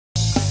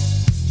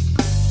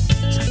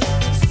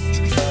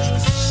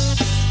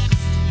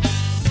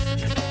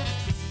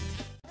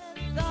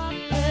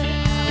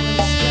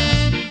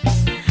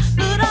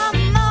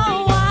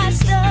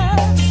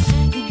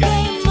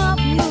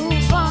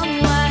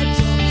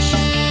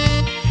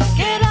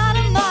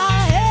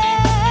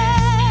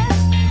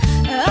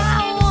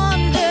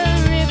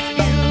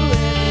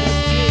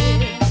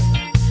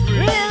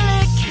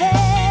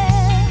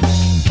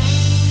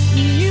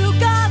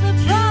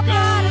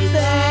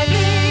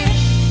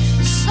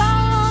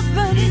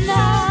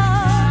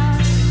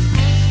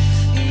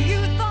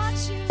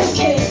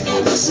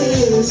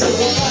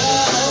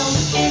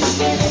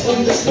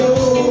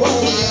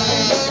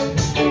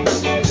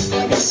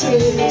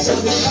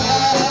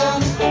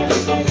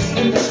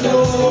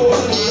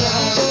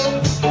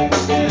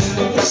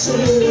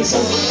Cheers,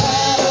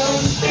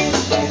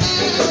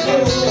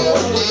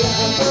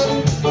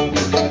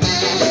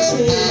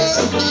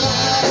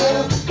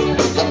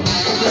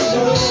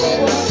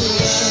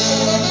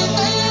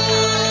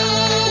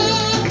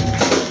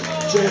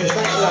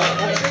 thanks a lot.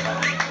 Thanks.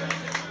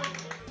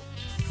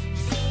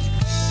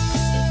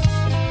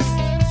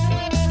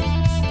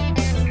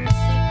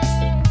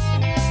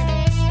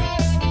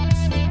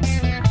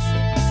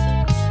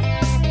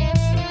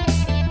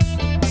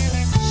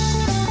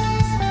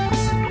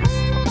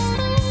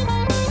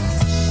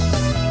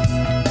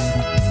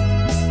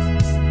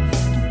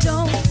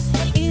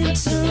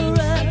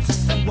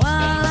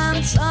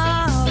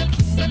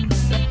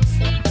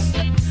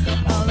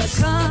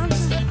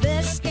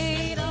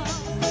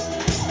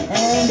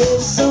 And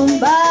if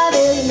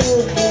somebody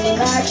looking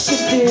like she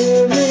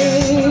do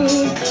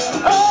me,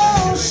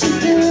 oh, she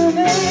do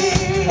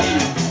me,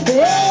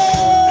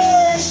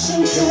 yeah,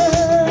 she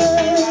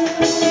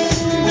does.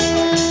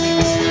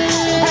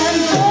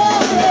 And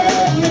don't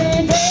let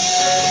me down,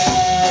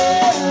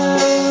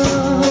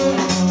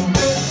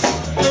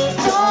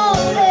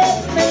 don't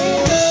let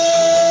me down.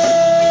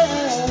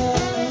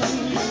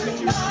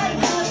 I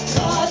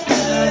thought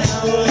that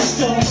I was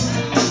done,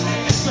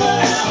 but I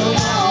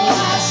know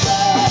I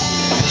stopped.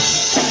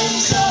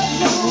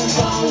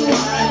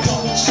 Why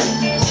don't you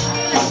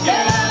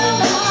get out of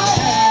my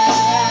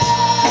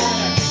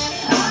head?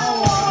 I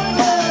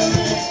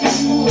wonder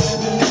if you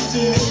ever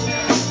did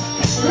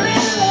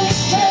really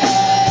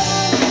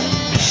care.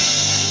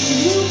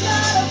 You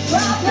got a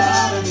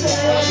problem,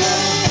 baby.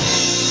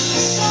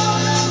 It's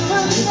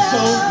over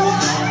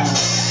now.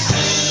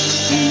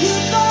 You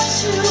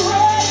thought you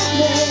hated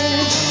me.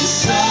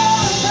 It's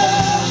over,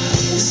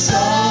 it's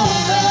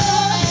over,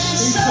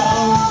 it's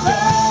over.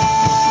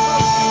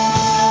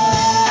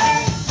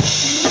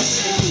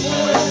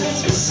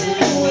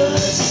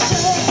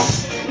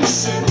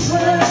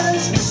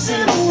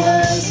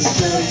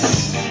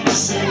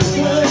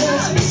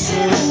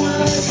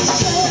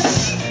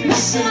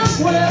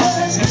 Missing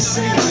words,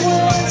 missing